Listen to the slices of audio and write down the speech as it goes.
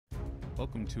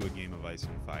Welcome to A Game of Ice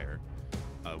and Fire,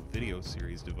 a video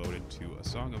series devoted to A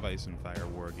Song of Ice and Fire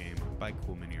wargame by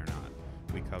Cool Mini or Not.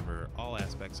 We cover all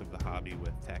aspects of the hobby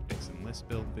with tactics and list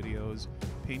build videos,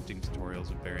 painting tutorials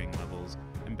of varying levels,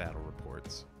 and battle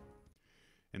reports.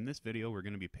 In this video, we're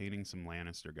going to be painting some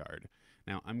Lannister Guard.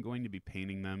 Now, I'm going to be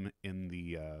painting them in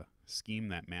the scheme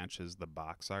that matches the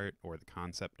box art or the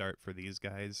concept art for these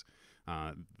guys.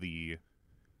 The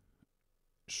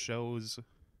show's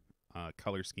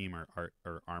color scheme or art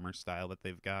or armor style that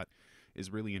they've got is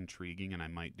really intriguing, and I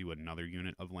might do another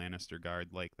unit of Lannister Guard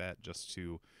like that just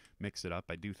to mix it up.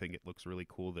 I do think it looks really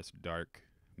cool, this dark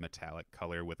metallic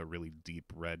color with a really deep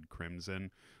red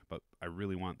crimson, but I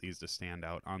really want these to stand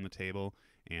out on the table,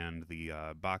 and the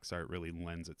box art really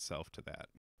lends itself to that.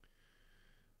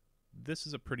 This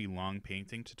is a pretty long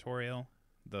painting tutorial.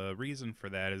 The reason for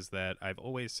that is that I've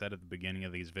always said at the beginning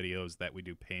of these videos that we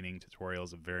do painting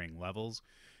tutorials of varying levels,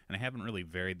 and I haven't really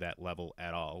varied that level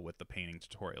at all with the painting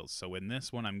tutorials. So in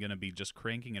this one, I'm going to be just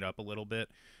cranking it up a little bit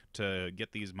to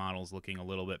get these models looking a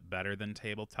little bit better than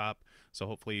tabletop. So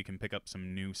hopefully you can pick up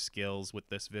some new skills with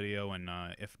this video, and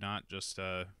if not, just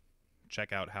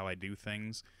check out how I do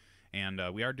things. And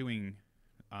we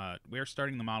are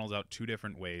starting the models out two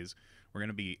different ways. We're going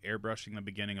to be airbrushing the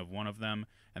beginning of one of them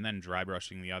and then dry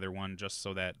brushing the other one, just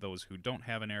so that those who don't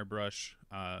have an airbrush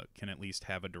can at least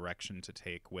have a direction to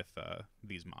take with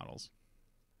these models.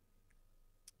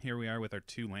 Here we are with our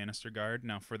two Lannister Guard.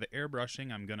 Now for the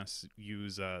airbrushing, I'm going to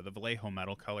use the Vallejo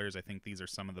metal colors. I think these are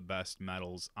some of the best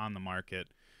metals on the market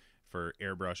for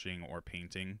airbrushing or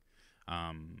painting.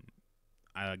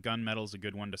 Gunmetal is a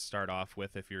good one to start off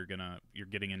with if you're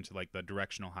getting into like the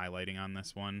directional highlighting on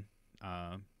this one.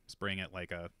 Spraying at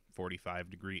like a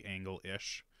 45-degree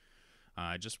angle-ish.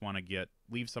 I just want to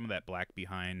leave some of that black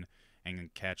behind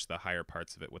and catch the higher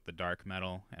parts of it with the dark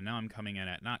metal. And now I'm coming in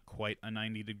at not quite a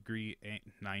 90-degree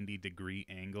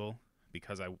angle,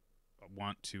 because I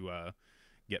want to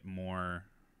get more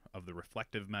of the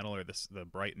reflective metal or the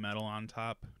bright metal on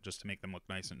top, just to make them look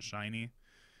nice and shiny.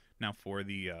 Now for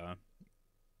the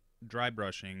dry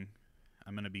brushing,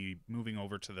 I'm going to be moving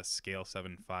over to the Scale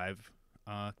 7.5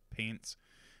 paints,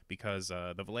 because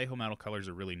the Vallejo metal colors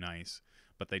are really nice,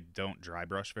 but they don't dry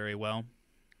brush very well.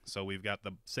 So we've got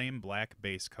the same black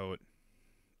base coat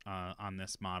on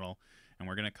this model, and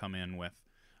we're going to come in with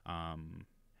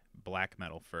black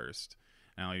metal first.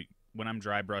 Now, when I'm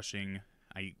dry brushing,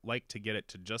 I like to get it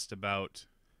to just about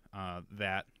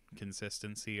that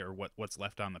consistency, or what's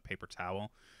left on the paper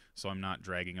towel, so I'm not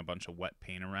dragging a bunch of wet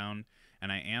paint around.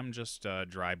 And I am just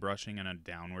dry brushing in a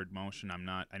downward motion.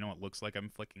 I know it looks like I'm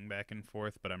flicking back and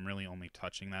forth, but I'm really only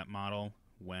touching that model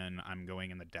when I'm going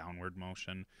in the downward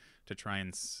motion to try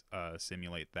and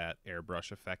simulate that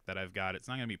airbrush effect that I've got. It's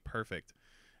not going to be perfect,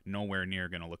 nowhere near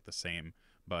going to look the same,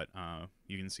 but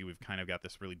you can see we've kind of got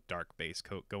this really dark base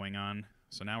coat going on.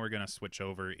 So now we're going to switch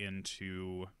over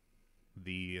into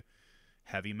the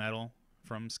heavy metal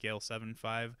from Scale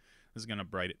 7.5. This is going to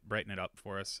brighten it up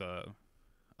for us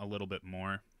a little bit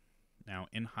more. Now,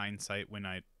 in hindsight, when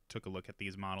I took a look at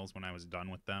these models when I was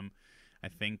done with them, I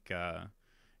think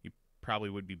you probably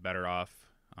would be better off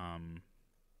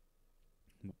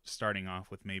starting off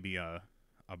with maybe a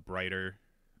brighter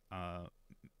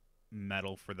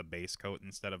metal for the base coat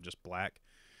instead of just black,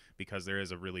 because there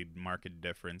is a really marked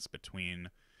difference between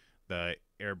the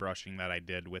airbrushing that I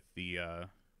did with the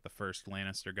first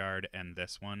Lannister Guard and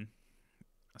this one.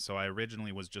 So I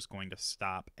originally was just going to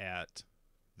stop at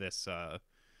this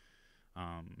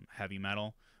heavy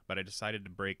metal, but I decided to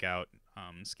break out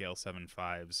Scale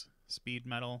 7.5's speed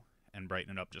metal and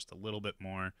brighten it up just a little bit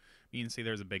more. You can see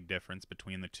there's a big difference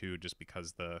between the two, just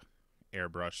because the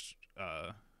airbrush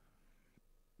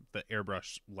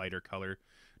lighter color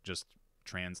just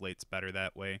translates better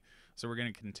that way. So we're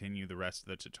going to continue the rest of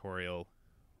the tutorial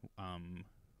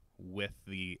with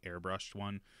the airbrushed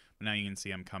one. But now you can see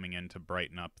I'm coming in to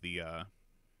brighten up the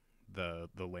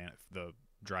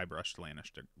dry brushed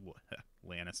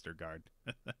Lannister Guard.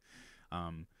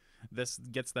 This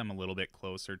gets them a little bit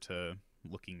closer to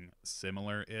looking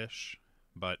similar-ish,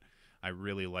 but I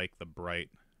really like the bright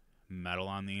metal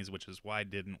on these, which is why I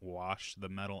didn't wash the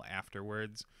metal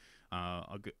afterwards.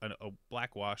 A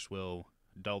black wash will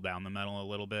dull down the metal a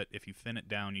little bit. If you thin it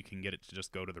down, you can get it to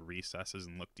just go to the recesses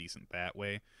and look decent that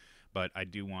way, but I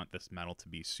do want this metal to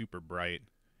be super bright,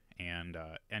 and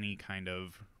any kind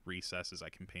of recesses I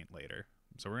can paint later.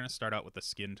 So we're going to start out with the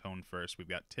skin tone first. We've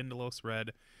got Tindalos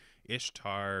Red,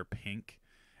 Ishtar Pink,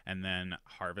 and then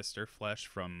Harvester Flesh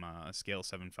from Scale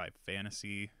 7.5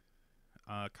 Fantasy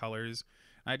colors.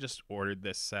 I just ordered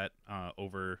this set I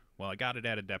got it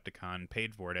at Adepticon,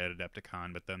 paid for it at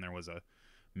Adepticon, but then there was a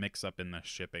mix up in the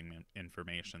shipping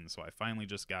information. So I finally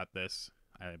just got this.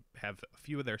 I have a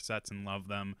few of their sets and love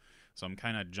them, so I'm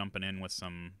kind of jumping in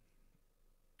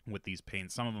with these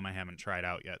paints. Some of them I haven't tried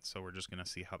out yet, so we're just going to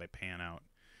see how they pan out.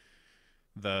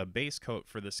 The base coat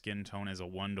for the skin tone is a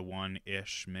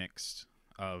 1-to-1-ish mix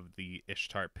of the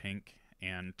Ishtar Pink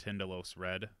and Tindalos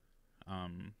Red.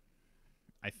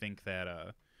 I think that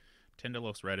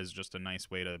Tindalos Red is just a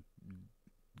nice way to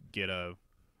get a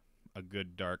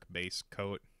good dark base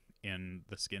coat in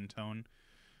the skin tone.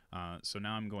 So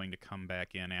now I'm going to come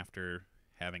back in after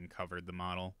having covered the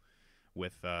model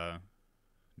with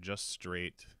just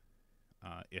straight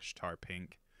Ishtar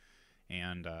Pink.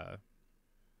 And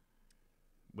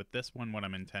with this one, what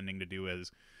I'm intending to do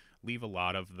is leave a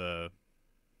lot of the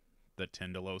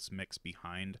Tindalos mix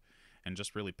behind and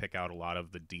just really pick out a lot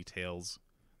of the details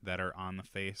that are on the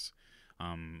face,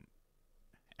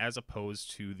 as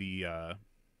opposed to the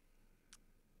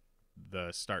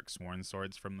Stark Sworn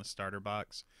Swords from the starter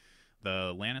box.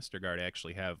 The Lannister Guard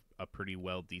actually have a pretty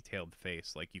well detailed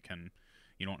face. Like you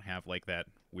don't have like that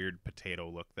weird potato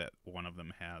look that one of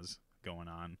them has going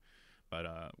on.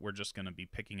 But we're just going to be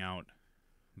picking out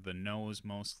the nose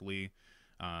mostly,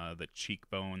 the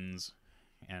cheekbones,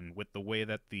 and with the way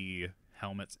that the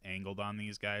helmet's angled on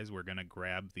these guys, we're going to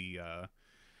grab the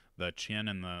chin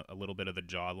and a little bit of the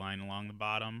jawline along the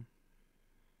bottom.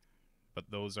 But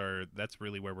that's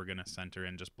really where we're going to center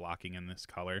in, just blocking in this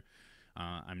color.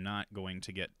 I'm not going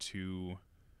to get too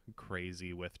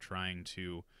crazy with trying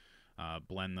to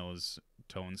blend those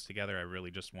tones together. I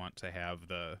really just want to have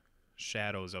the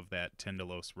shadows of that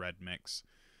Tindalos Red mix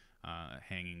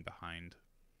hanging behind.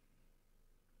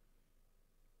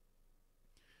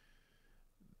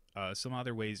 Some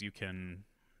other ways you can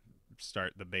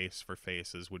start the base for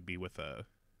faces would be with a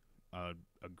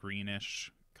greenish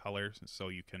color. So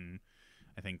you can,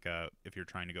 I think, if you're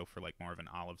trying to go for like more of an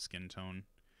olive skin tone.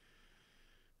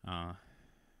 And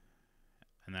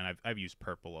then I've used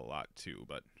purple a lot too,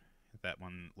 but that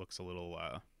one looks a little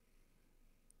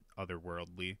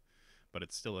otherworldly, but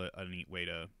it's still a neat way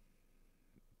to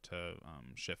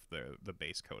shift the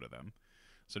base coat of them.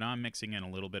 So now I'm mixing in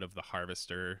a little bit of the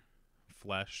Harvester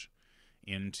flesh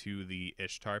into the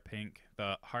Ishtar Pink.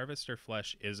 The Harvester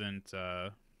flesh isn't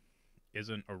a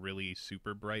really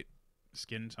super bright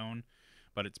skin tone,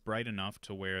 but it's bright enough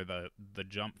to where the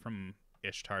jump from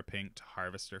Ishtar Pink to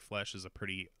Harvester flesh is a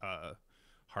pretty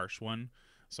harsh one.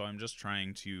 So I'm just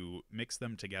trying to mix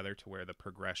them together to where the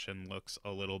progression looks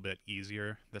a little bit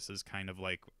easier. This is kind of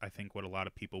like, I think, what a lot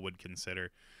of people would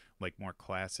consider like more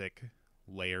classic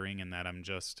layering, in that I'm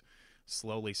just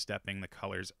slowly stepping the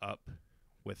colors up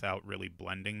without really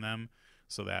blending them,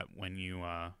 so that when you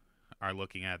are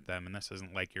looking at them, and this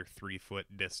isn't like your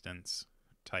 3-foot distance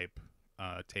type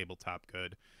tabletop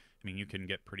good. I mean, you can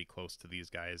get pretty close to these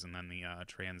guys, and then the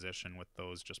transition with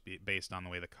those, just based on the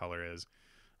way the color is,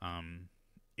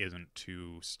 isn't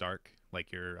too stark.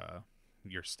 Like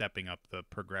you're stepping up the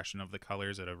progression of the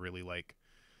colors at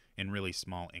in really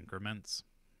small increments.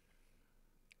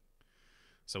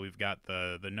 So we've got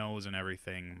the nose and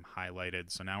everything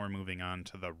highlighted. So now we're moving on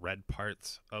to the red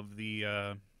parts of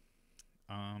the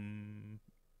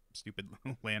stupid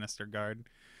Lannister Guard.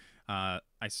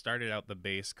 I started out the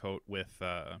base coat with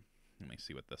let me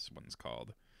see what this one's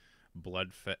called,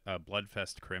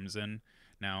 Bloodfest Crimson.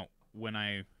 Now, when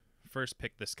I first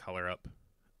picked this color up,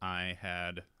 I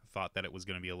had thought that it was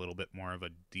going to be a little bit more of a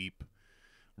deep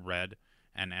red,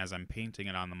 and as I'm painting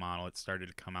it on the model, it started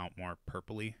to come out more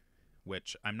purpley,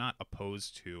 which I'm not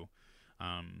opposed to.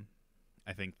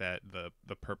 I think that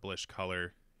the purplish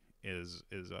color is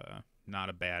not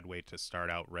a bad way to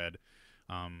start out red.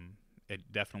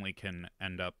 It definitely can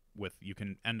end up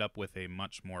with a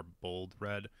much more bold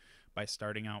red by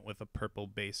starting out with a purple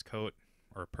base coat,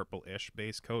 or a purple-ish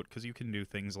base coat, because you can do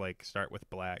things like start with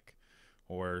black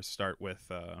or start with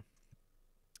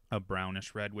a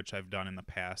brownish red, which I've done in the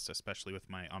past, especially with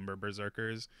my Umber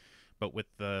Berserkers. But with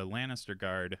the Lannister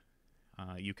Guard,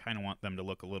 you kind of want them to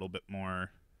look a little bit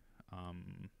more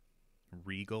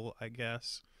regal, I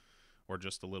guess, or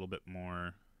just a little bit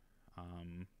more,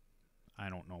 I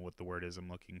don't know what the word is I'm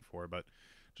looking for, but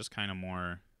just kind of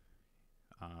more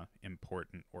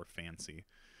important or fancy.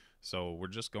 So we're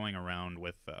just going around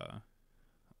with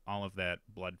all of that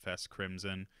Bloodfest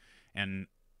Crimson, and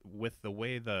with the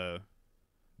way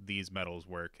these metals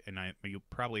work, and you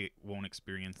probably won't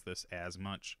experience this as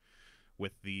much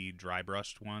with the dry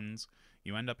brushed ones,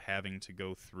 you end up having to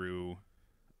go through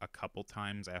a couple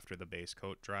times after the base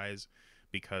coat dries,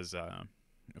 because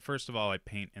first of all, I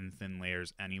paint in thin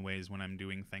layers anyways when I'm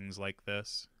doing things like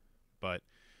this, but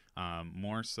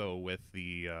more so with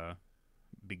the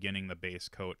beginning the base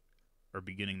coat or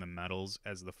beginning the metals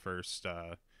as the first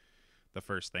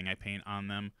thing I paint on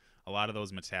them. A lot of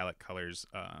those metallic colors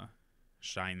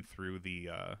shine through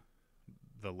the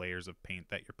layers of paint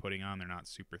that you're putting on. They're not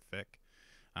super thick,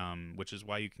 which is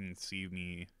why you can see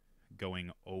me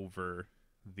going over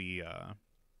the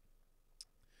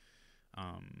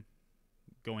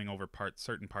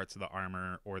certain parts of the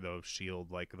armor or the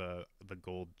shield, like the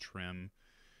gold trim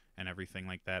and everything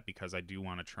like that, because I do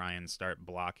want to try and start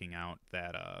blocking out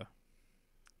that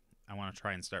I want to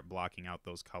try and start blocking out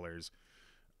those colors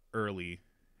early,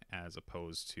 as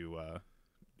opposed to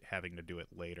having to do it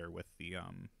later with the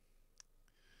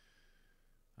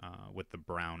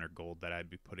brown or gold that I'd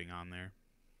be putting on there.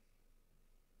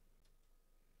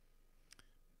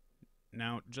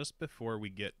 Now, just before we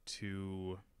get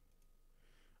too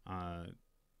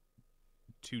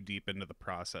deep into the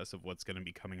process of what's going to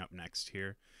be coming up next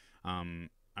here, I'm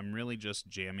really just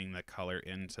jamming the color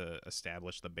in to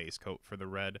establish the base coat for the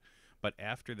red. But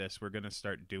after this, we're going to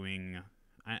start doing,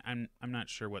 I'm not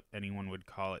sure what anyone would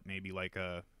call it, maybe like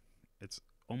it's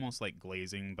almost like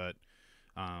glazing, but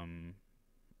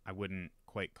I wouldn't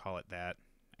quite call it that.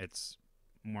 It's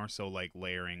more so like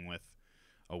layering with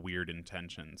a weird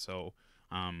intention. So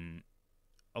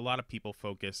a lot of people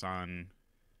focus on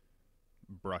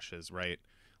brushes, right?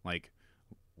 Like,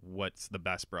 what's the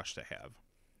best brush to have?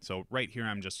 So right here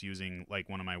I'm just using like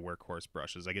one of my workhorse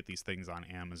brushes. I get these things on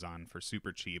Amazon for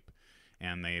super cheap,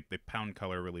 and they pound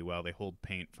color really well, they hold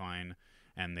paint fine,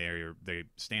 and they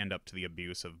stand up to the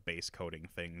abuse of base coating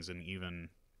things and even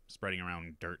spreading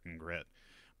around dirt and grit.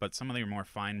 But some of their more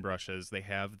fine brushes, they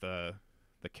have the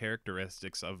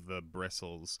characteristics of the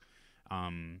bristles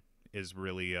is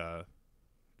really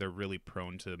they're really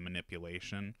prone to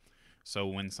manipulation. So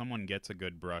when someone gets a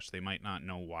good brush, they might not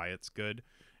know why it's good.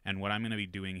 And what I'm going to be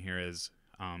doing here is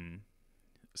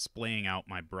splaying out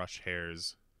my brush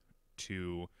hairs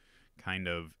to kind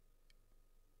of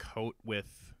coat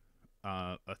with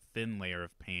a thin layer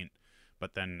of paint,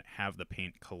 but then have the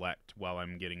paint collect while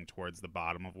I'm getting towards the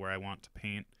bottom of where I want to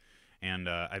paint. And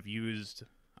I've used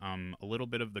a little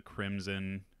bit of the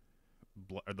crimson,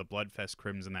 or the Bloodfest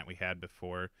crimson that we had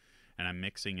before, and I'm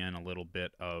mixing in a little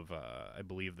bit of, I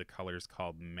believe the color's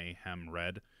called Mayhem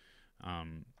Red.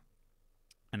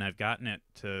 And I've gotten it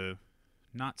to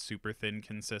not super thin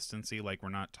consistency, like we're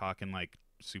not talking like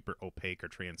super opaque or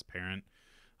transparent.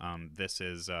 This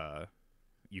is,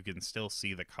 you can still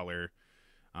see the color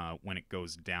when it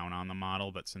goes down on the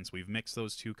model, but since we've mixed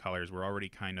those two colors, we're already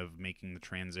kind of making the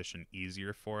transition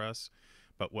easier for us.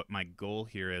 But what my goal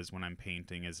here is when I'm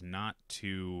painting is not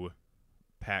to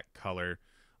pack color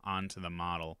onto the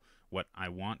model. What I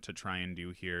want to try and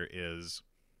do here is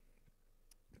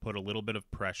put a little bit of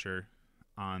pressure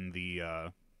on the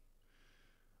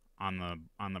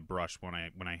brush when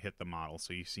I hit the model.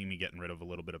 So you see me getting rid of a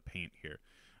little bit of paint here.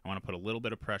 I want to put a little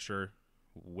bit of pressure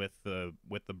with the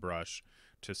brush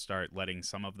to start letting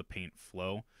some of the paint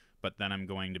flow, but then I'm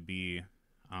going to be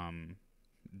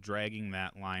dragging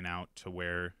that line out to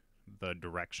where the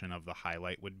direction of the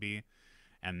highlight would be,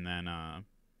 and then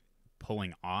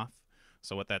pulling off.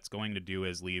 So what that's going to do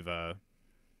is leave a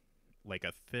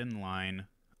thin line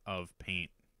of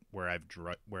paint where I've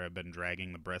been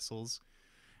dragging the bristles,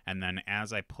 and then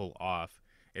as I pull off,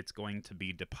 it's going to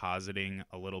be depositing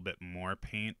a little bit more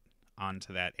paint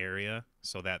onto that area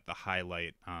so that the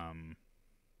highlight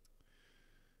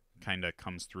kind of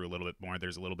comes through a little bit more.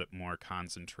 There's a little bit more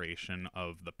concentration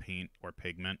of the paint or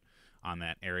pigment on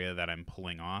that area that I'm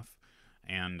pulling off,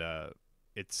 and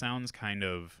it sounds kind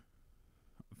of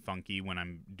funky when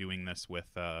I'm doing this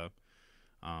with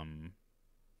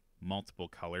multiple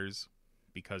colors,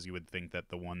 because you would think that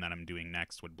the one that I'm doing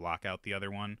next would block out the other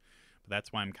one. But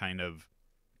that's why I'm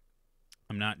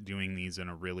not doing these in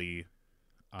a really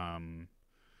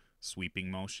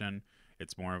sweeping motion.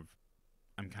 It's more of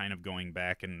I'm kind of going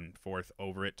back and forth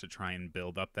over it to try and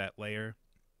build up that layer,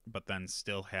 but then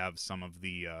still have some of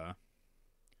the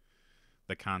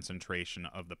concentration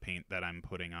of the paint that I'm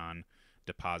putting on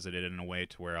deposited in a way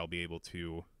to where I'll be able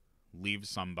to leave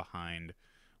some behind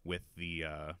with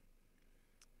the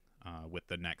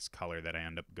next color that I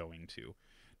end up going to.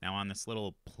 Now on this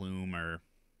little plume or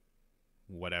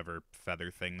whatever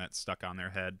feather thing that's stuck on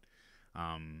their head,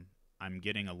 I'm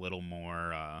getting a little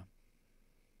more,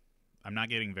 I'm not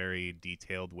getting very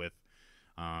detailed with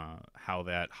how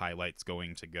that highlight's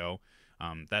going to go.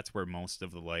 That's where most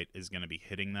of the light is going to be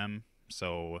hitting them.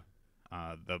 So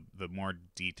the more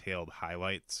detailed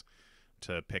highlights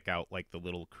to pick out like the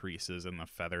little creases in the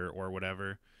feather or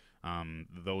whatever,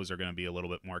 Those are going to be a little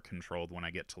bit more controlled when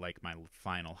I get to like my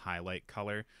final highlight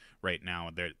color. Right now,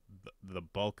 the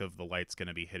bulk of the light's going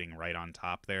to be hitting right on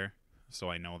top there, so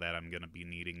I know that I'm going to be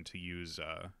needing to use.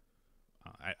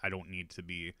 I don't need to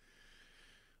be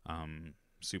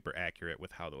super accurate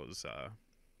with how those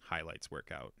highlights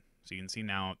work out. So you can see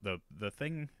now the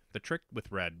trick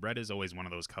with red is always one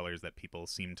of those colors that people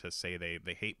seem to say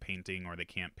they hate painting or they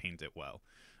can't paint it well.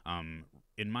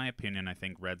 In my opinion, I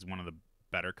think red's one of the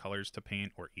better colors to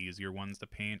paint or easier ones to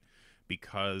paint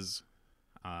because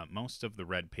most of the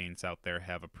red paints out there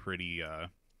have a pretty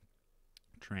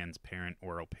transparent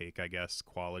or opaque, I guess,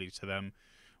 quality to them,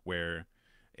 where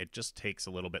it just takes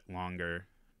a little bit longer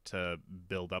to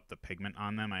build up the pigment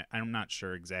on them. I'm not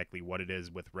sure exactly what it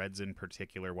is with reds in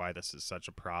particular, why this is such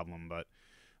a problem, but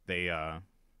they're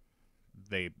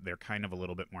kind of a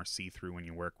little bit more see-through when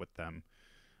you work with them.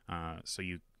 So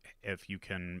if you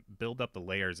can build up the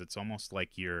layers, it's almost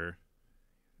like you're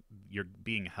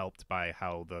being helped by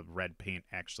how the red paint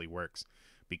actually works,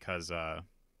 because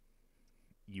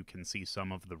you can see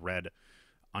some of the red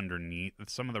underneath,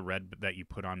 some of the red that you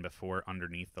put on before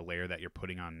underneath the layer that you're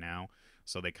putting on now,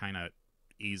 so they kind of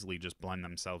easily just blend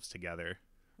themselves together.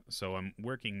 So I'm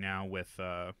working now with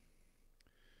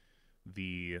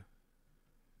maybe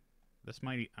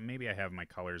I have my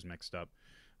colors mixed up.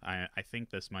 I think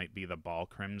this might be the ball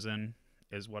crimson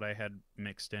is what I had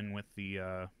mixed in with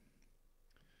the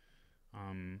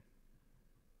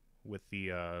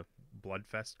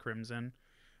Bloodfest crimson.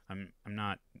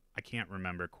 I can't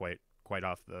remember quite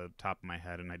off the top of my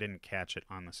head, and I didn't catch it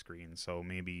on the screen, so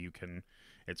maybe you can,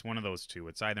 it's one of those two.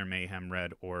 It's either Mayhem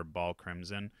Red or Ball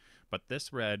Crimson, but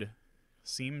this red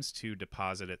seems to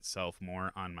deposit itself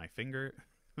more on my finger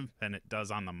than it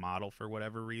does on the model for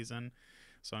whatever reason.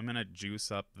 So I'm going to juice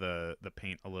up the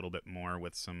paint a little bit more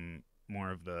with some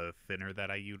more of the thinner that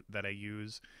I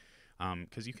use,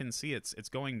 because you can see it's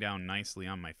going down nicely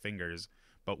on my fingers,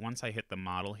 but once I hit the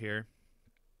model here,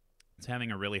 it's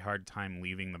having a really hard time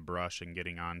leaving the brush and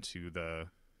getting onto the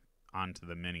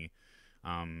mini,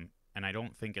 and I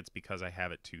don't think it's because I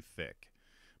have it too thick.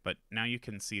 But now you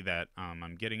can see that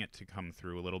I'm getting it to come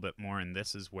through a little bit more, and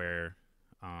this is where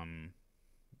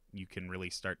you can really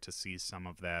start to see some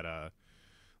of that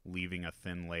leaving a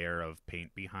thin layer of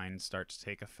paint behind start to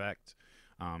take effect.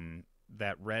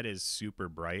 That red is super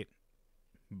bright,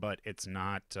 but it's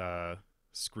not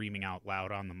screaming out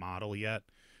loud on the model yet,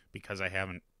 because I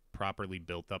haven't properly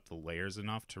built up the layers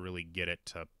enough to really get it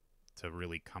to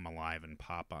really come alive and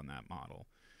pop on that model.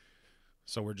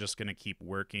 So we're just going to keep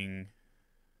working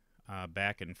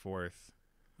back and forth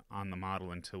on the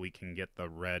model until we can get the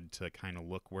red to kind of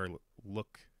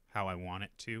look how I want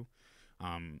it to.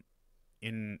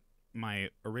 In my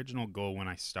original goal when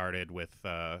I started with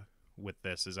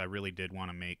this is I really did want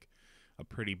to make a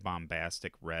pretty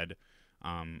bombastic red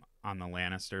on the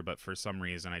Lannister, but for some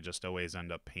reason I just always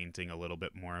end up painting a little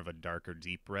bit more of a darker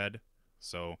deep red.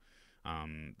 So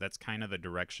that's kind of the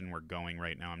direction we're going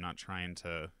right now.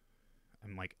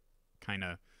 I'm like kind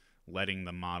of letting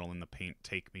the model and the paint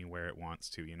take me where it wants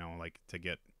to, like to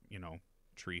get,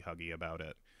 tree huggy about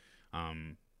it.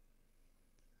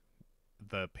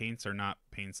 The paints are not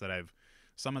paints that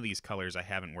some of these colors I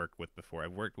haven't worked with before.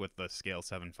 I've worked with the Scale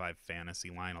 7.5 Fantasy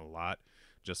line a lot,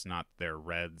 just not their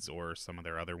reds or some of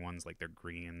their other ones like their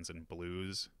greens and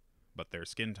blues, but their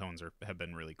skin tones have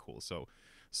been really cool.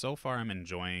 So far I'm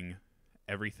enjoying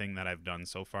everything that I've done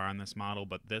so far on this model,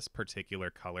 but this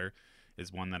particular color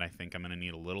is one that I think I'm going to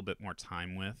need a little bit more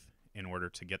time with in order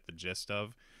to get the gist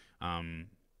of.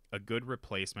 A good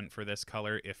replacement for this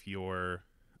color, if you're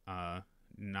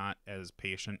not as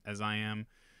patient as I am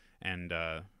and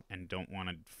don't want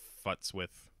to futz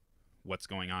with what's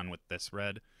going on with this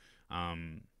red,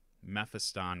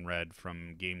 Mephiston Red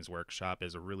from Games Workshop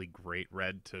is a really great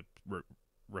red to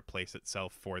replace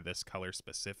itself for this color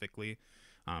specifically.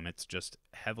 It's just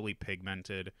heavily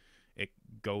pigmented. It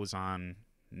goes on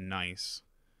nice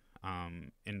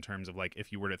in terms of, like,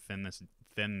 if you were to thin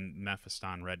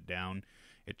Mephiston Red down,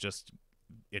 it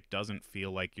doesn't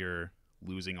feel like you're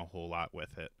losing a whole lot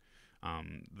with it.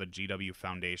 The GW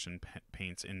Foundation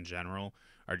paints in general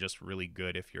are just really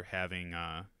good if you're having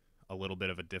a little bit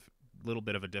of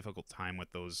a difficult time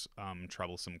with those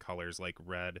troublesome colors like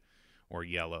red or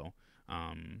yellow.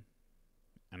 And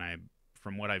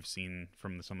from what I've seen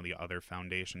from some of the other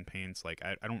foundation paints, like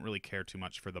I don't really care too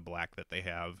much for the black that they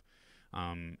have,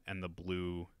 and the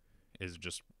blue is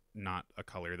just not a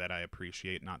color that I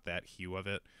appreciate, not that hue of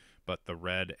it. But the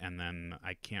red, and then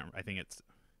I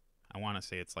want to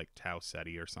say it's like Tau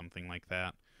Ceti or something like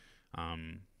that.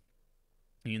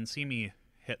 You can see me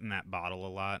hitting that bottle a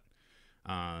lot,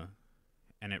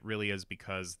 and it really is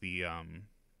because the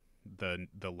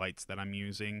lights that I'm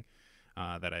using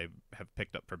that I have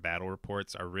picked up for battle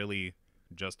reports are really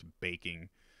just baking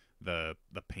the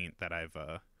paint that I've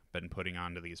been putting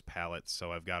onto these palettes.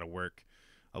 So I've got to work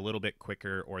a little bit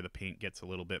quicker, or the paint gets a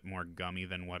little bit more gummy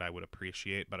than what I would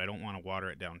appreciate. But I don't want to water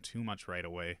it down too much right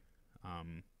away,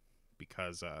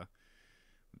 because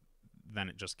then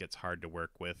it just gets hard to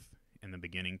work with in the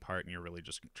beginning part, and you're really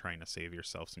just trying to save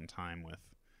yourself some time with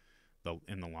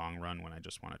in the long run when I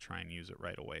just want to try and use it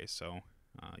right away. So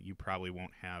you probably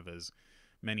won't have as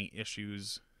many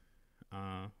issues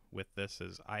with this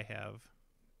as I have,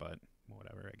 but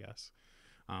whatever, I guess.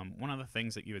 One of the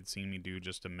things that you had seen me do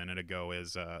just a minute ago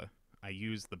is I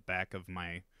use the back of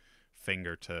my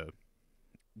finger to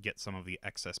get some of the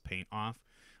excess paint off.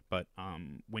 But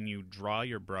when you draw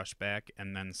your brush back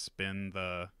and then spin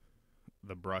the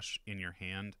brush in your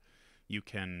hand, you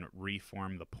can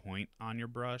reform the point on your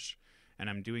brush. And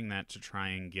I'm doing that to try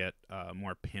and get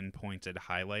more pinpointed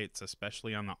highlights,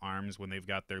 especially on the arms when they've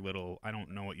got their little, I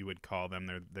don't know what you would call them,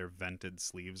 their vented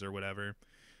sleeves or whatever.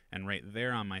 And right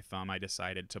there on my thumb, I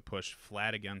decided to push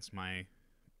flat against my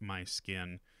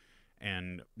skin,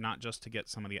 and not just to get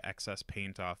some of the excess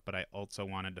paint off, but I also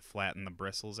wanted to flatten the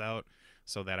bristles out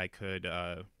so that I could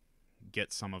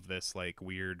get some of this like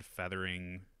weird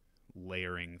feathering,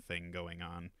 layering thing going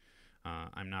on.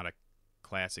 I'm not a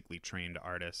classically trained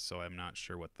artist, so I'm not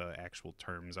sure what the actual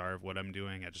terms are of what I'm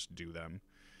doing. I just do them.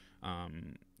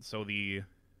 So the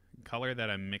color that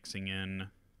I'm mixing in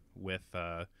with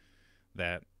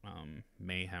that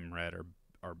Mayhem Red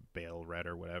or Bale Red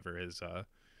or whatever is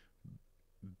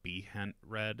Behent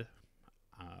Red.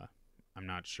 I'm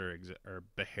not sure, or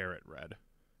Beharit Red.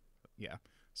 Yeah,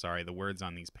 sorry, the words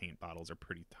on these paint bottles are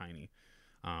pretty tiny.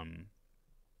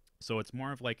 So it's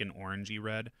more of like an orangey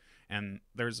red, and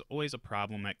there's always a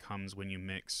problem that comes when you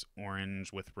mix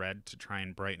orange with red to try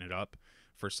and brighten it up.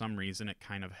 For some reason, it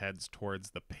kind of heads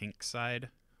towards the pink side.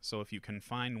 So if you can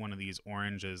find one of these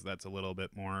oranges that's a little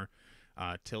bit more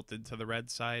tilted to the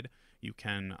red side, you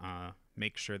can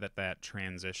make sure that that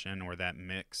transition or that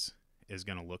mix is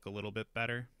going to look a little bit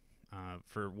better.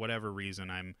 For whatever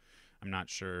reason, I'm not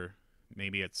sure.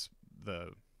 Maybe it's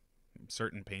the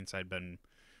certain paints I'd been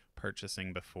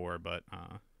purchasing before, but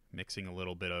mixing a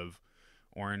little bit of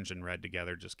orange and red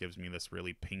together just gives me this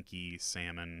really pinky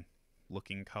salmon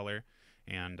looking color.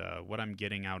 And what I'm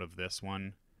getting out of this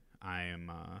one, I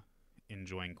am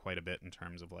enjoying quite a bit in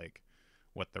terms of like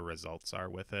what the results are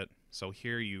with it. So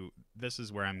here this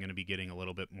is where I'm going to be getting a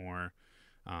little bit more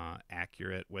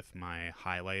accurate with my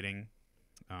highlighting.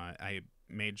 I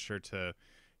made sure to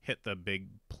hit the big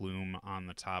plume on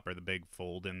the top, or the big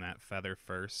fold in that feather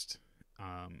first,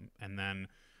 and then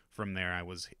from there I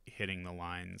was hitting the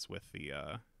lines with the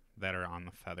that are on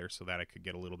the feather so that I could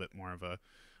get a little bit more of a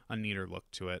neater look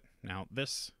to it. Now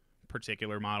this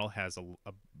particular model has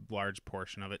a large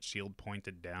portion of its shield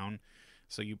pointed down,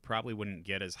 so you probably wouldn't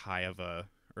get as high of a,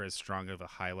 or as strong of a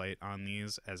highlight on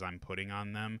these as I'm putting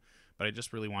on them, but I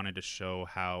just really wanted to show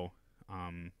how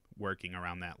working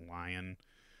around that lion,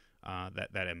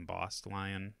 that embossed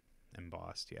lion,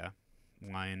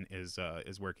 lion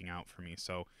is working out for me.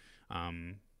 So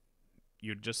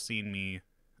you'd just seen me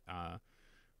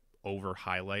over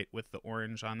highlight with the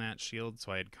orange on that shield,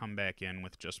 so I had come back in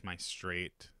with just my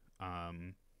straight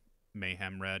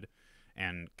Mayhem Red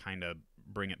and kind of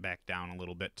bring it back down a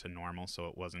little bit to normal so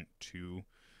it wasn't too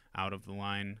out of the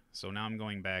line. So now I'm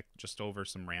going back just over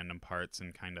some random parts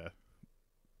and kind of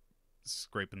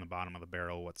scraping the bottom of the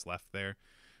barrel, what's left there,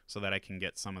 so that I can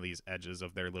get some of these edges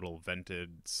of their little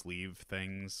vented sleeve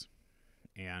things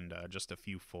and just a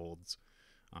few folds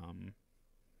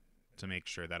to make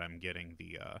sure that I'm getting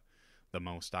the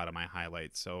most out of my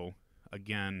highlights. So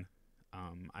again,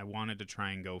 I wanted to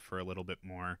try and go for a little bit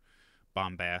more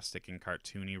bombastic and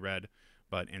cartoony red,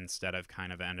 but instead I've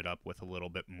kind of ended up with a little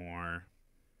bit more,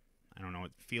 I don't know,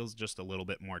 it feels just a little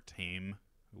bit more tame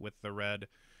with the red,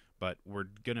 but we're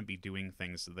going to be doing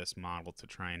things to this model to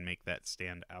try and make that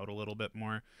stand out a little bit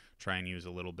more, try and use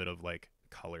a little bit of like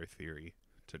color theory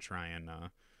to try and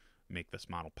make this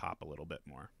model pop a little bit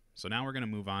more. So now we're going to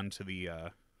move on to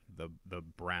the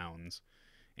browns,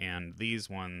 and these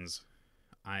ones,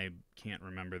 I can't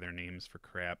remember their names for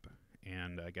crap,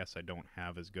 and I guess I don't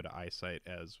have as good eyesight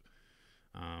as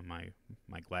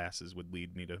my glasses would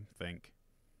lead me to think.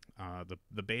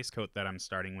 The base coat that I'm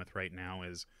starting with right now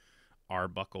is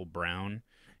Arbuckle Brown,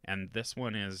 and this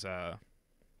one is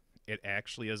it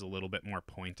actually is a little bit more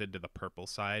pointed to the purple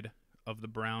side of the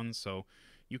browns, so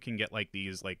you can get like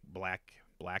these like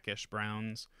blackish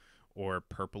browns or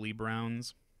purpley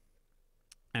browns.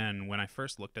 And when I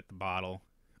first looked at the bottle,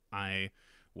 I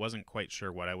wasn't quite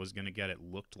sure what I was going to get. It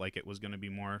looked like it was going to be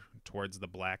more towards the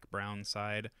black-brown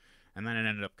side, and then it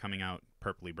ended up coming out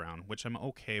purpley brown, which I'm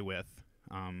okay with.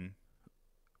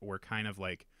 We're kind of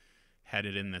like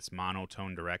headed in this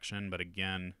monotone direction, but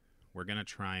again, we're going to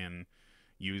try and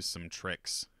use some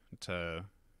tricks to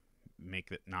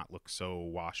make it not look so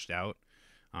washed out.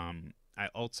 I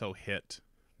also hit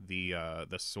the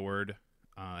sword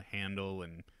handle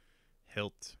and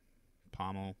hilt,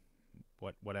 pommel,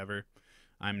 whatever.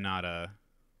 I'm not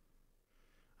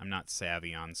I'm not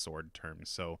savvy on sword terms,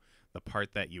 so the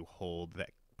part that you hold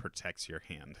that protects your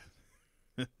hand.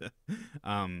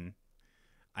 um,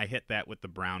 I hit that with the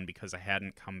brown because I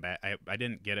hadn't come back. I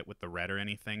didn't get it with the red or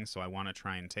anything, so I want to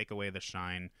try and take away the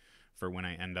shine for when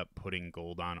I end up putting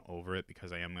gold on over it,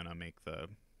 because I am going to make the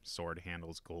sword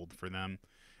handles gold for them.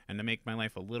 And to make my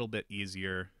life a little bit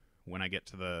easier when I get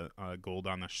to the gold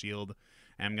on the shield,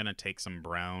 I'm going to take some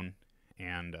brown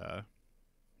and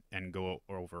go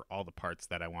over all the parts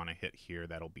that I want to hit here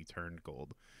that'll be turned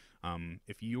gold.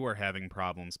 If you are having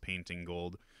problems painting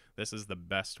gold, this is the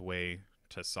best way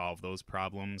to solve those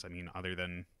problems. I mean, other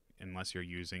than unless you're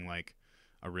using like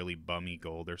a really bummy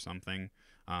gold or something,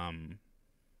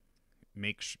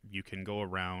 you can go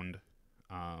around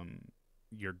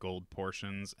your gold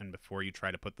portions, and before you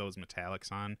try to put those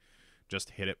metallics on,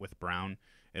 just hit it with brown.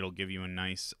 It'll give you a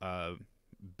nice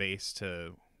base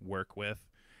to work with,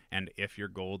 and if your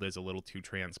gold is a little too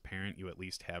transparent, you at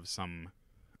least have some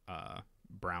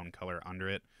brown color under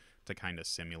it to kind of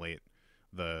simulate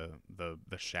the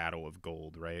shadow of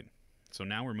gold, right? So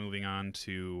now we're moving on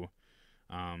to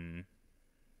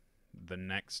the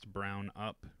next brown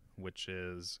up, which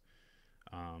is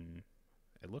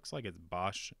it looks like it's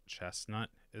Bosch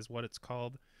Chestnut is what it's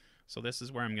called. So this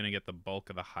is where I'm going to get the bulk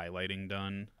of the highlighting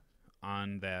done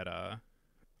on that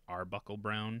Arbuckle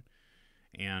brown.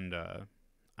 And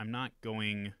I'm not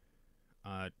going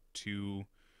too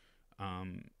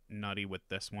nutty with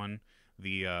this one.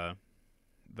 The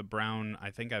brown, I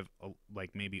think I've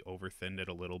like maybe over-thinned it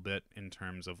a little bit in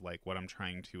terms of like what I'm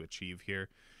trying to achieve here.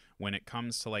 When it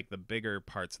comes to like the bigger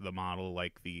parts of the model,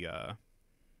 like the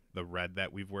red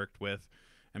that we've worked with,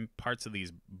 and parts of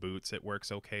these boots it works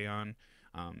okay on.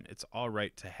 It's all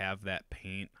right to have that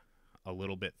paint a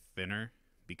little bit thinner,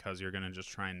 because you're going to just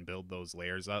try and build those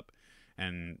layers up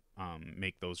and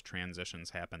make those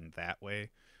transitions happen that way.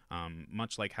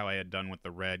 Much like how I had done with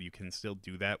the red, you can still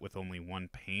do that with only one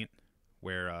paint,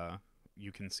 where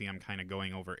you can see I'm kind of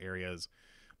going over areas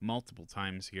multiple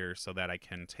times here so that I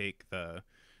can take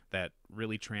that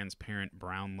really transparent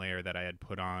brown layer that I had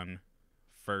put on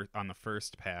the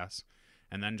first pass,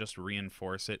 and then just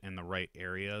reinforce it in the right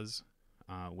areas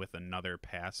with another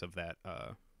pass of that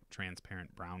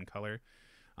transparent brown color.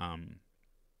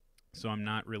 So I'm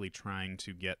not really trying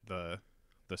to get the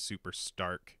super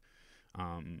stark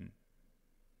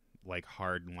like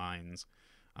hard lines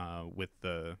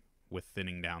with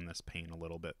thinning down this paint a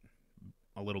little bit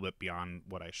beyond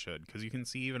what I should, because you can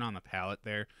see even on the palette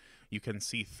there, you can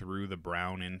see through the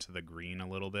brown into the green a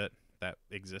little bit that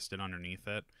existed underneath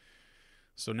it.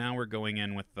 So now we're going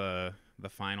in with the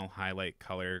final highlight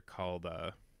color called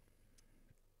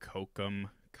Kokum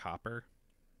Copper.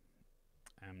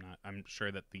 I'm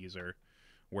sure that these are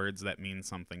words that mean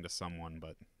something to someone,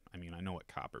 but I mean, I know what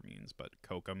copper means, but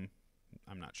Kokum,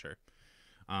 I'm not sure.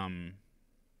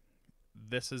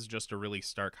 This is just a really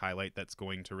stark highlight that's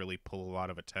going to really pull a lot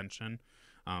of attention.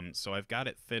 So I've got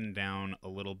it thinned down a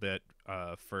little bit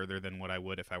further than what I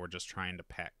would if I were just trying to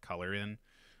pack color in.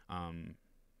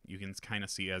 You can kind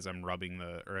of see as I'm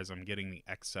as I'm getting the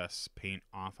excess paint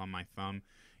off on my thumb,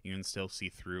 you can still see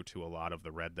through to a lot of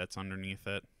the red that's underneath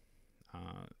it.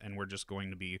 And we're just going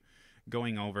to be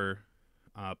going over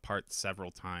parts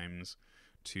several times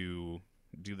to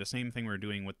do the same thing we're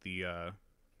doing with the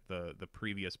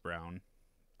previous brown,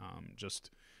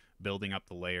 just building up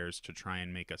the layers to try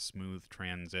and make a smooth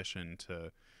transition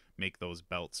to make those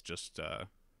belts just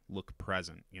look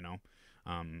present, you know.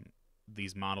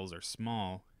 These models are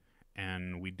small,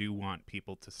 and we do want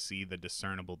people to see the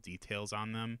discernible details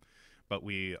on them, but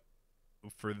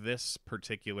for this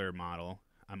particular model,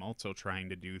 I'm also trying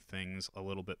to do things a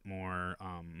little bit more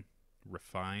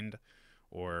refined,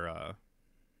 or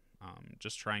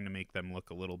just trying to make them look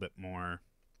a little bit more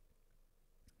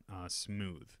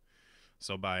smooth.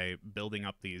 So by building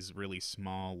up these really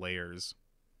small layers,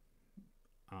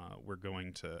 we're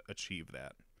going to achieve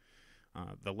that.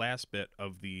 The last bit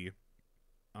of the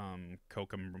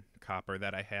Kokum Copper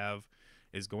that I have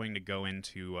is going to go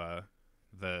into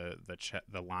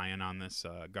the lion on this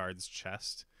guard's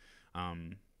chest.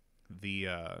 The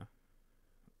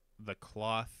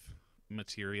cloth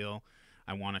material,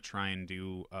 I want to try and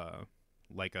do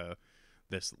like a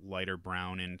this lighter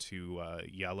brown into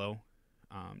yellow,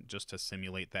 just to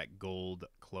simulate that gold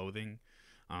clothing.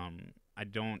 I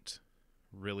don't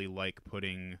really like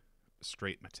putting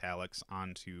straight metallics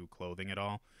onto clothing at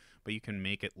all, but you can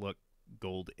make it look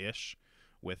gold-ish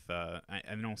with I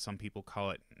know some people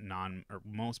call it or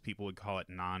most people would call it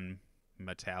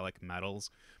non-metallic metals,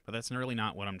 but that's really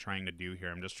not what I'm trying to do here.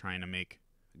 I'm just trying to make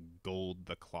gold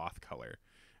the cloth color.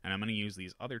 And I'm going to use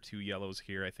these other two yellows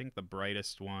here. I think the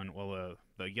brightest one, well,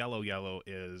 the yellow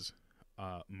is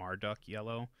Marduk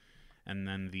yellow, and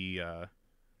then the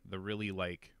really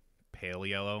like pale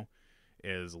yellow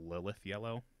is Lilith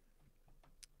yellow.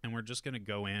 And we're just going to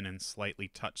go in and slightly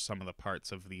touch some of the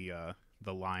parts of the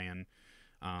lion,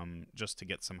 just to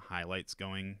get some highlights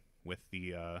going with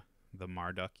the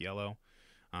Marduk yellow.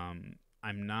 I'm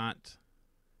not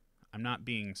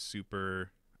being super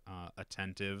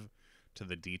attentive to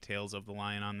the details of the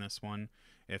lion on this one.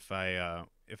 If I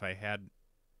had,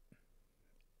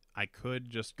 I could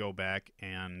just go back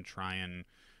and try and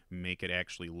make it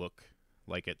actually look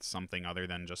like it's something other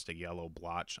than just a yellow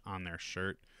blotch on their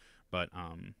shirt. But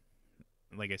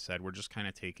like I said, we're just kind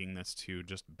of taking this to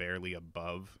just barely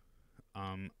above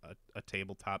a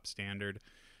tabletop standard.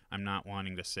 I'm not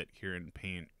wanting to sit here and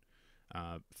paint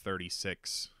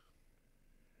 36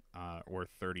 or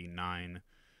 39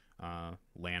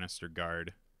 Lannister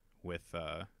Guard with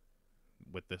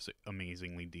this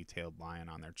amazingly detailed lion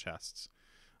on their chests,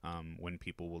 when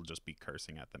people will just be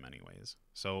cursing at them anyways.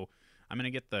 So I'm gonna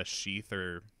get the sheath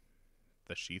or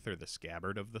the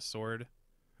scabbard of the sword,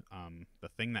 the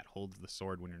thing that holds the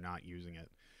sword when you're not using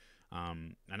it.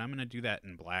 And I'm going to do that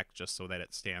in black just so that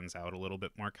it stands out a little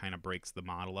bit more, kind of breaks the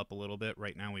model up a little bit.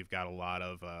 Right now we've got a lot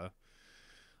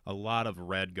of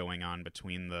red going on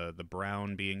between the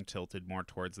brown being tilted more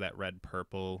towards that red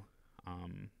purple,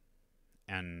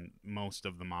 and most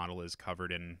of the model is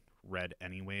covered in red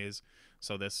anyways.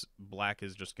 So this black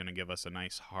is just going to give us a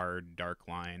nice hard dark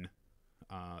line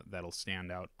that'll stand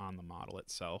out on the model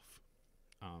itself.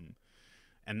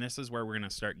 And this is where we're going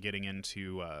to start getting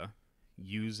into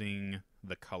using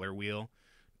the color wheel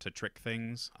to trick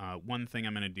things. One thing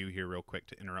I'm going to do here real quick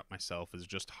to interrupt myself is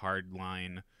just hard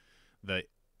line the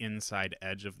inside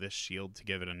edge of this shield to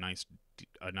give it a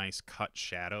nice cut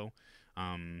shadow.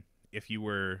 If you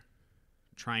were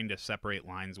trying to separate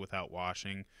lines without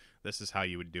washing, this is how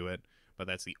you would do it, but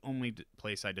that's the only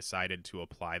place I decided to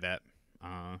apply that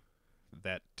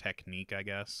technique, I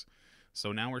guess.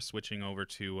 So now we're switching over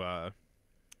to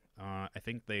I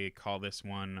think they call this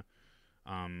one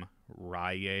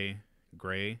Rye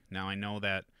Gray. Now I know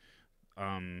that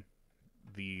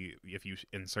if you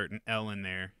insert an L in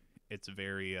there, it's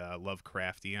very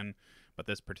Lovecraftian, but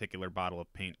this particular bottle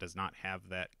of paint does not have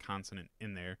that consonant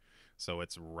in there, so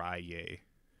it's Rye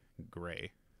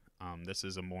Gray. This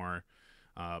is a more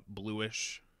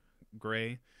bluish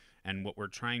gray, and what we're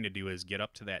trying to do is get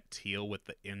up to that teal with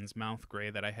the Innsmouth gray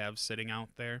that I have sitting out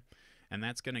there, and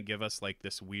that's going to give us like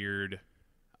this weird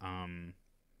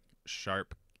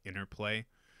sharp interplay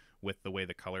with the way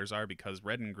the colors are, because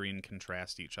red and green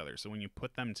contrast each other. So when you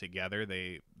put them together,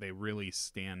 they really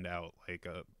stand out like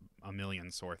a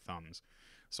million sore thumbs.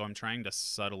 So I'm trying to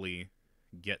subtly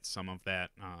get some of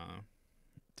that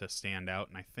to stand out,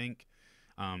 and I think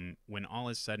when all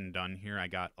is said and done here, I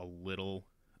got a little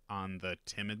on the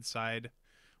timid side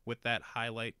with that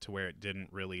highlight to where it didn't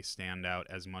really stand out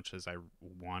as much as I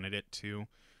wanted it to.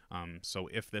 So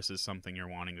if this is something you're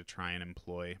wanting to try and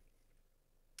employ,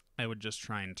 I would just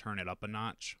try and turn it up a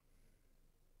notch.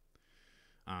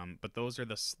 But those are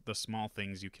the small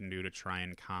things you can do to try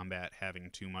and combat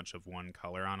having too much of one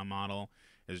color on a model,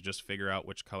 is just figure out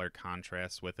which color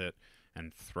contrasts with it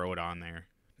and throw it on there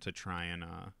to try and,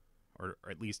 or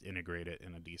at least integrate it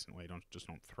in a decent way. Don't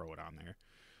throw it on there.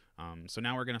 So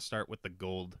now we're going to start with the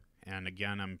gold, and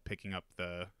again I'm picking up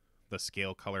the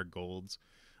scale color golds.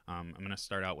 I'm going to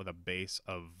start out with a base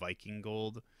of Viking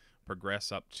gold,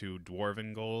 progress up to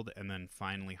Dwarven gold, and then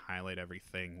finally highlight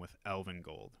everything with Elven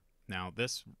gold. Now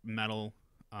this metal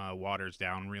waters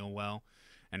down real well,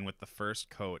 and with the first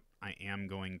coat I am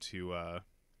going to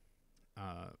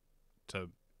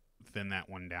thin that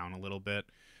one down a little bit.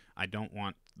 I don't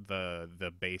want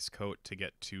the base coat to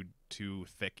get too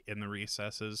thick in the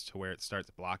recesses to where it starts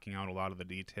blocking out a lot of the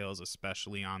details,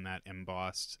 especially on that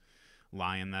embossed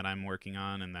lion that I'm working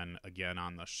on, and then again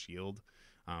on the shield.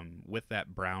 With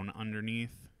that brown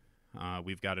underneath,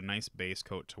 we've got a nice base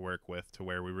coat to work with to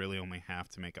where we really only have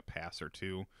to make a pass or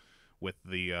two with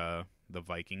the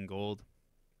Viking gold.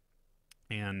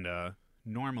 And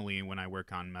normally when I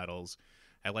work on metals,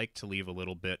 I like to leave a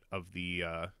little bit of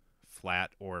the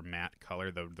flat or matte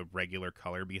color, the regular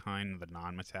color behind the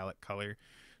non-metallic color,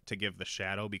 to give the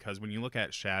shadow. Because when you look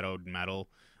at shadowed metal,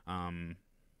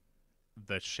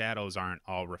 the shadows aren't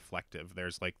all reflective.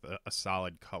 There's like a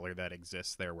solid color that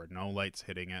exists there where no light's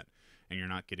hitting it and you're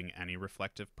not getting any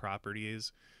reflective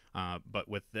properties. But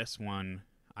with this one,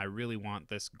 I really want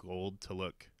this gold to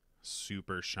look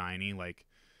super shiny. Like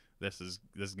this is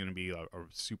going to be a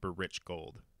super rich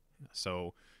gold.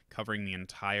 So covering the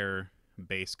entire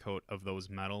base coat of those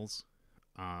metals,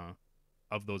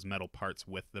 of those metal parts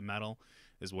with the metal,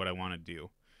 is what I want to do.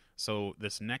 So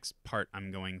this next part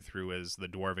I'm going through is the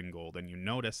dwarven gold, and you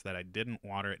notice that I didn't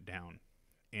water it down.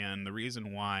 And the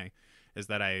reason why is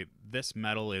that this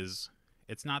metal is,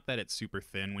 it's not that it's super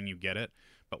thin when you get it,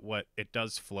 but what it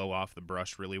does flow off the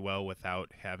brush really well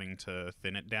without having to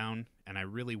thin it down, and I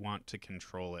really want to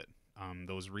control it.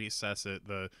 Those recesses,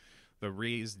 the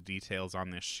raised details on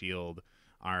this shield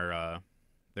are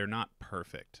they're not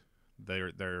perfect.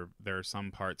 There are some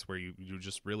parts where you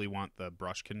just really want the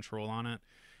brush control on it,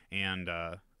 and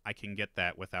I can get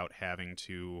that without having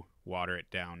to water it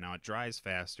down. Now it dries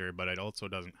faster, but it also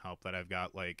doesn't help that I've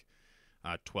got like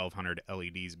 1,200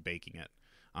 LEDs baking it.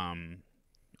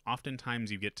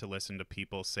 Oftentimes you get to listen to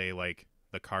people say like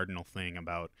the cardinal thing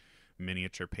about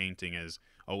miniature painting is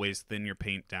always thin your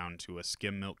paint down to a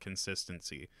skim milk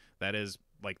consistency. That is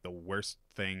like the worst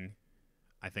thing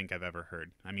I think I've ever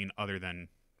heard. I mean, other than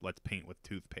let's paint with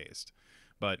toothpaste.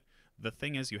 But the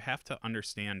thing is, you have to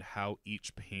understand how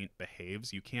each paint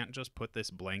behaves. You can't just put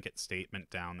this blanket statement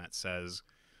down that says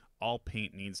all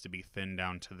paint needs to be thinned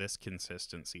down to this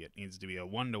consistency. It needs to be a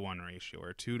 1-to-1 ratio or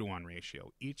a 2-to-1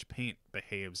 ratio. Each paint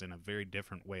behaves in a very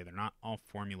different way. They're not all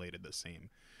formulated the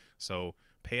same. So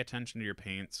pay attention to your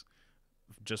paints.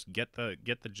 Just get the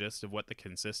gist of what the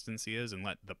consistency is and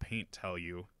let the paint tell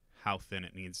you how thin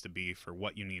it needs to be for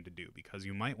what you need to do, because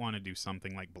you might want to do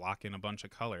something like block in a bunch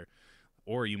of color,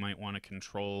 or you might want to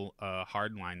control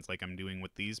hard lines like I'm doing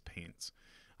with these paints.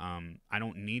 I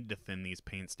don't need to thin these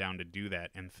paints down to do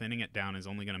that, and thinning it down is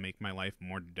only going to make my life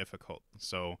more difficult.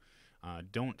 So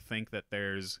don't think that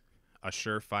there's a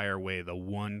surefire way, the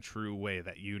one true way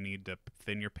that you need to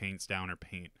thin your paints down or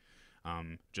paint.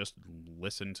 Just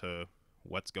listen to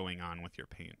what's going on with your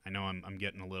paint. I know I'm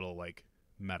getting a little like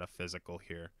metaphysical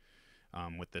here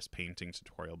with this painting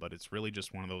tutorial, but it's really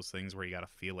just one of those things where you got to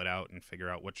feel it out and figure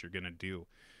out what you're going to do.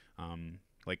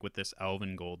 Like with this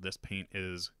elven gold, this paint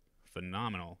is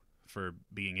phenomenal for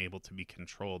being able to be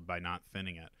controlled by not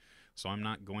thinning it. So I'm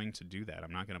not going to do that.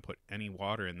 I'm not going to put any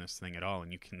water in this thing at all.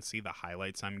 And you can see the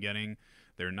highlights I'm getting.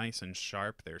 They're nice and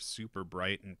sharp. They're super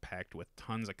bright and packed with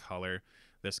tons of color.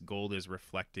 This gold is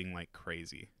reflecting like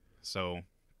crazy. So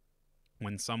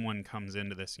when someone comes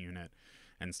into this unit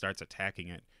and starts attacking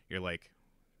it, you're like,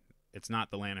 it's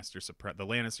not the the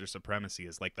Lannister supremacy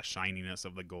is like the shininess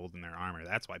of the gold in their armor.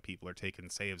 That's why people are taking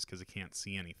saves, because they can't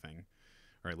see anything.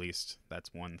 Or at least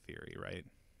that's one theory, right?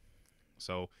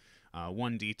 So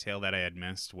one detail that I had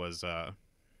missed was the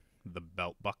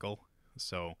belt buckle.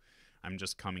 So I'm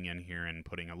just coming in here and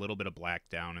putting a little bit of black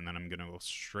down, and then I'm going to go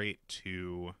straight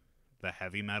to the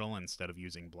heavy metal instead of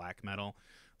using black metal.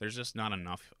 There's just not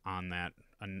enough on that,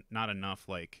 not enough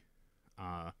like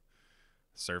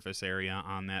surface area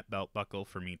on that belt buckle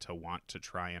for me to want to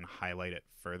try and highlight it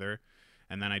further.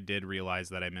 And then I did realize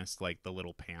that I missed like the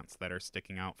little pants that are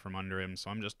sticking out from under him, so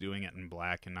I'm just doing it in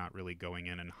black and not really going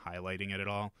in and highlighting it at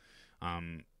all.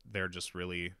 They're just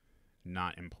really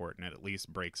not important. It at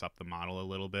least breaks up the model a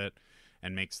little bit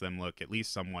and makes them look at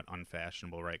least somewhat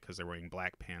unfashionable, right? Because they're wearing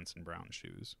black pants and brown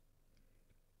shoes.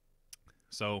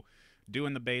 So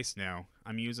doing the base now,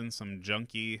 I'm using some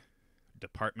junky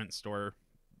department store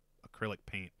acrylic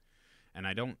paint, and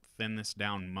I don't thin this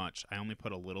down much. I only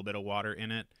put a little bit of water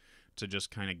in it to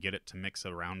just kind of get it to mix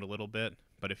around a little bit.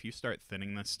 But if you start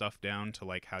thinning this stuff down to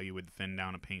like how you would thin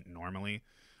down a paint normally,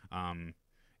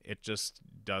 it just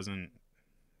doesn't,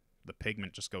 the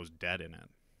pigment just goes dead in it.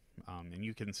 And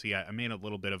you can see I made a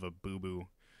little bit of a boo-boo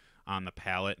on the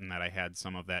palette, and that I had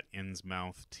some of that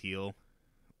Innsmouth teal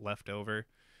left over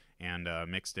and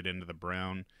mixed it into the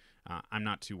brown. I'm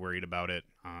not too worried about it.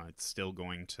 It's still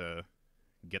going to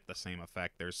get the same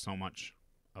effect. There's so much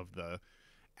of the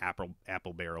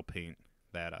apple barrel paint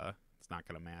that it's not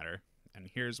going to matter. And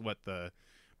here's what the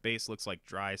base looks like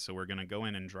dry. So we're going to go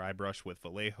in and dry brush with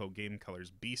Vallejo Game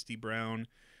Colors Beastie Brown,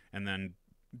 and then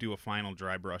do a final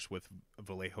dry brush with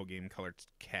Vallejo Game Color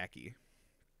Khaki.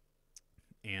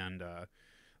 And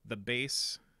the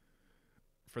base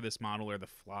for this model, or the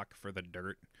flock for the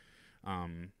dirt,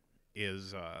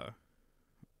 is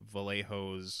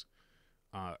Vallejo's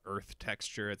earth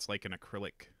texture. It's like an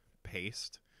acrylic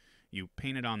paste. you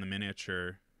paint it on the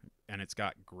miniature, and it's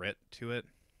got grit to it.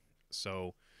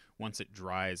 So once it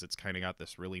dries, it's kind of got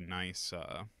this really nice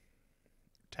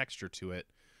texture to it,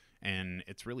 and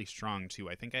it's really strong too.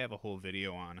 I think I have a whole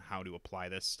video on how to apply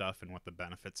this stuff and what the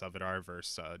benefits of it are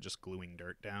versus just gluing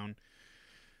dirt down.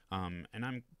 And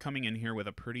I'm coming in here with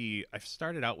a pretty... I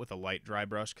started out with a light dry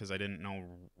brush because I didn't know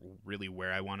really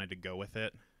where I wanted to go with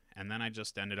it, and then I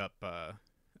just ended up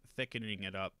thickening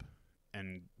it up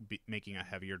and making a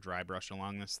heavier dry brush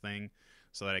along this thing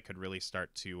so that I could really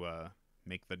start to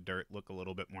make the dirt look a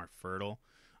little bit more fertile.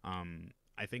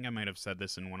 I think I might have said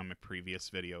this in one of my previous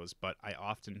videos, but I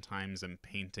oftentimes am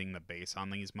painting the base on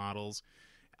these models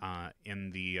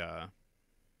in the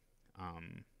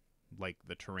like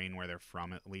the terrain where they're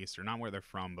from, at least, or not where they're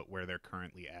from, but where they're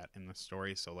currently at in the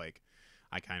story. So like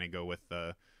I kind of go with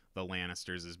the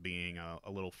Lannisters as being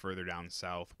a little further down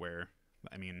south, where,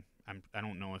 I mean,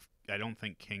 I don't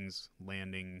think King's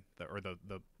Landing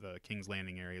the King's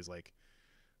Landing area is like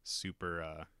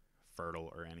super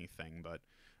fertile or anything, but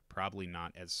probably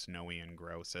not as snowy and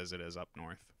gross as it is up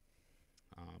north.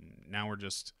 Now we're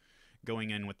just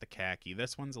going in with the khaki.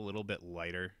 This one's a little bit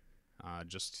lighter,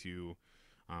 just to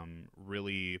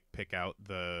really pick out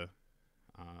the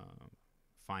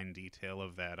fine detail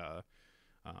of that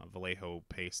Vallejo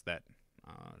paste that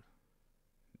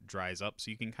dries up.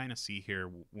 So you can kind of see here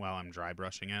while I'm dry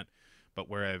brushing it, but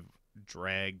where I've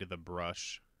dragged the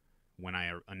brush when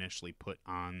I initially put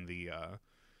on the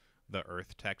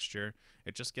earth texture,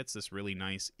 it just gets this really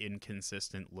nice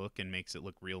inconsistent look and makes it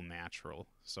look real natural.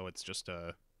 So it's just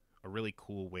a really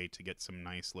cool way to get some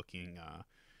nice looking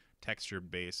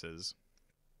textured bases.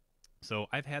 So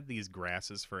I've had these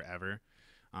grasses forever.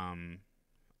 I'm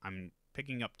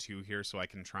picking up 2 here so I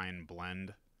can try and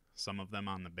blend some of them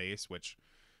on the base, which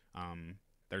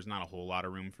there's not a whole lot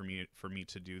of room for me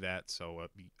to do that, so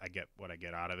I get what I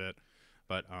get out of it.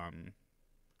 But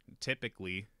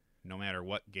typically, no matter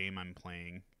what game I'm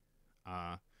playing,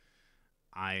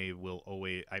 I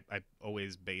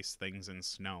always base things in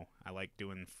snow. I like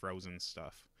doing frozen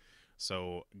stuff.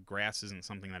 So grass isn't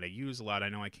something that I use a lot. I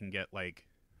know I can get like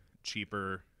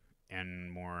cheaper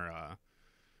and more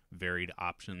varied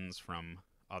options from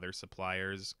other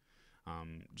suppliers.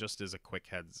 Just as a quick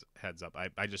heads up,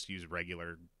 I just use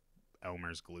regular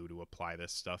Elmer's glue to apply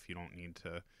this stuff. You don't need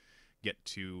to get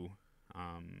too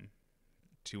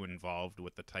involved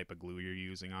with the type of glue you're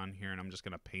using on here, and I'm just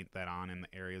going to paint that on in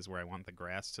the areas where I want the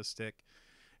grass to stick.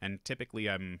 And typically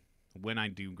when I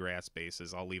do grass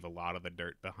bases, I'll leave a lot of the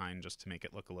dirt behind just to make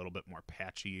it look a little bit more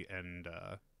patchy and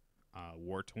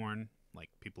war-torn, like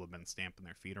people have been stamping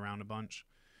their feet around a bunch.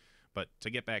 But to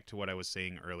get back to what I was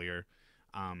saying earlier,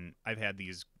 I've had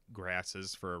these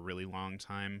grasses for a really long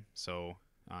time, so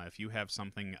if you have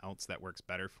something else that works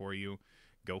better for you,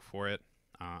 go for it.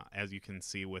 As you can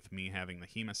see with me having the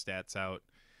hemostats out,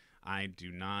 I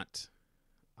do not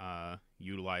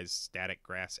utilize static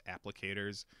grass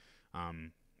applicators.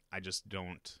 I just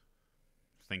don't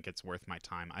think it's worth my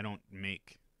time. I don't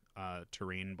make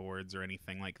terrain boards or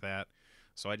anything like that,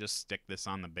 so I just stick this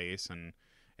on the base, and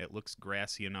it looks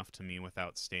grassy enough to me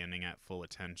without standing at full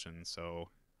attention, so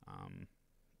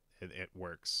it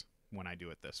works when I do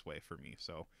it this way for me.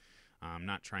 So I'm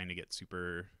not trying to get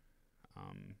super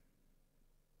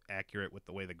accurate with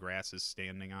the way the grass is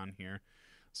standing on here.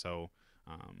 So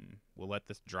we'll let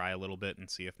this dry a little bit and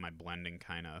see if my blending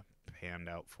kind of panned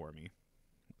out for me.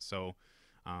 So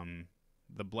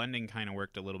the blending kind of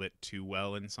worked a little bit too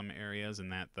well in some areas, in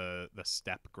that the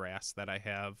steppe grass that I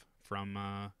have from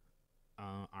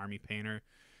Army Painter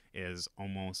is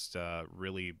almost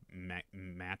really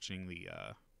matching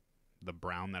the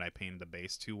brown that I painted the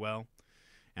base too well.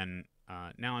 And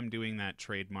now I'm doing that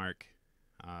trademark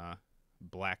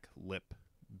black lip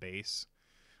base.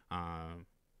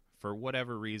 For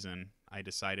whatever reason, I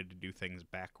decided to do things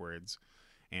backwards,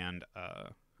 and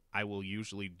I will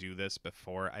usually do this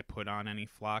before I put on any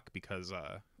flock, because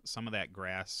some of that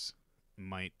grass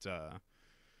might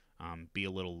be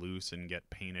a little loose and get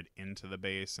painted into the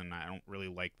base, and I don't really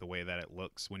like the way that it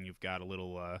looks when you've got a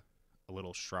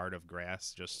little shard of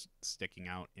grass just sticking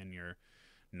out in your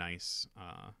nice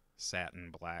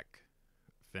satin black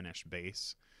finish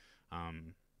base.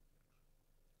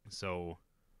 So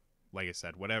like I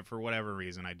said, for whatever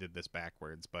reason, I did this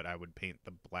backwards, but I would paint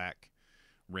the black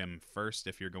rim first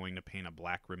if you're going to paint a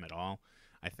black rim at all.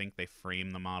 I think they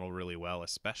frame the model really well,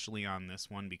 especially on this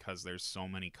one, because there's so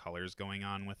many colors going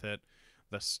on with it.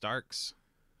 The Starks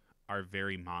are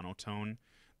very monotone.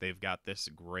 They've got this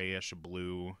grayish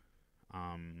blue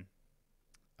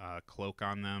cloak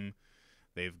on them.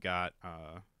 They've got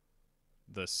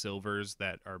the silvers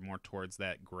that are more towards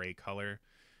that gray color,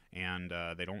 and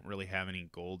they don't really have any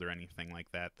gold or anything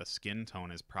like that. The skin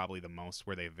tone is probably the most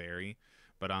where they vary,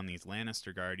 but on these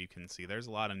Lannister Guard, you can see there's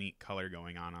a lot of neat color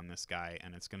going on this guy,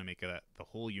 and it's going to make the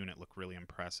whole unit look really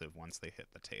impressive once they hit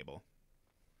the table.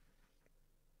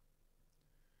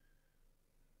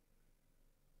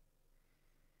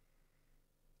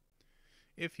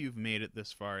 If you've made it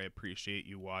this far, I appreciate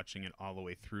you watching it all the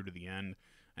way through to the end.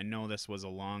 I know this was a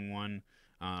long one,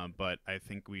 but I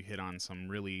think we hit on some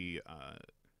really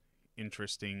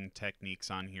interesting techniques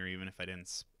on here, even if I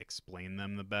didn't explain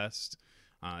them the best.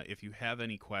 If you have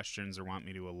any questions or want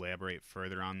me to elaborate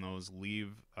further on those,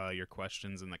 leave your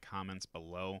questions in the comments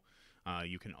below.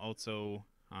 You can also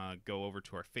go over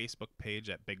to our Facebook page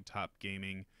at Big Top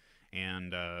Gaming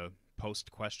and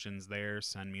post questions there.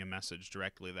 Send me a message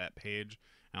directly to that page,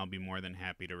 and I'll be more than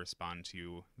happy to respond to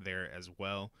you there as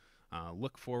well.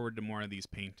 Look forward to more of these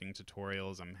painting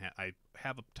tutorials. I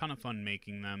have a ton of fun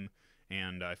making them,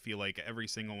 and I feel like every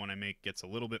single one I make gets a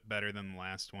little bit better than the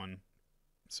last one.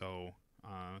 So,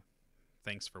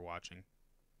 thanks for watching.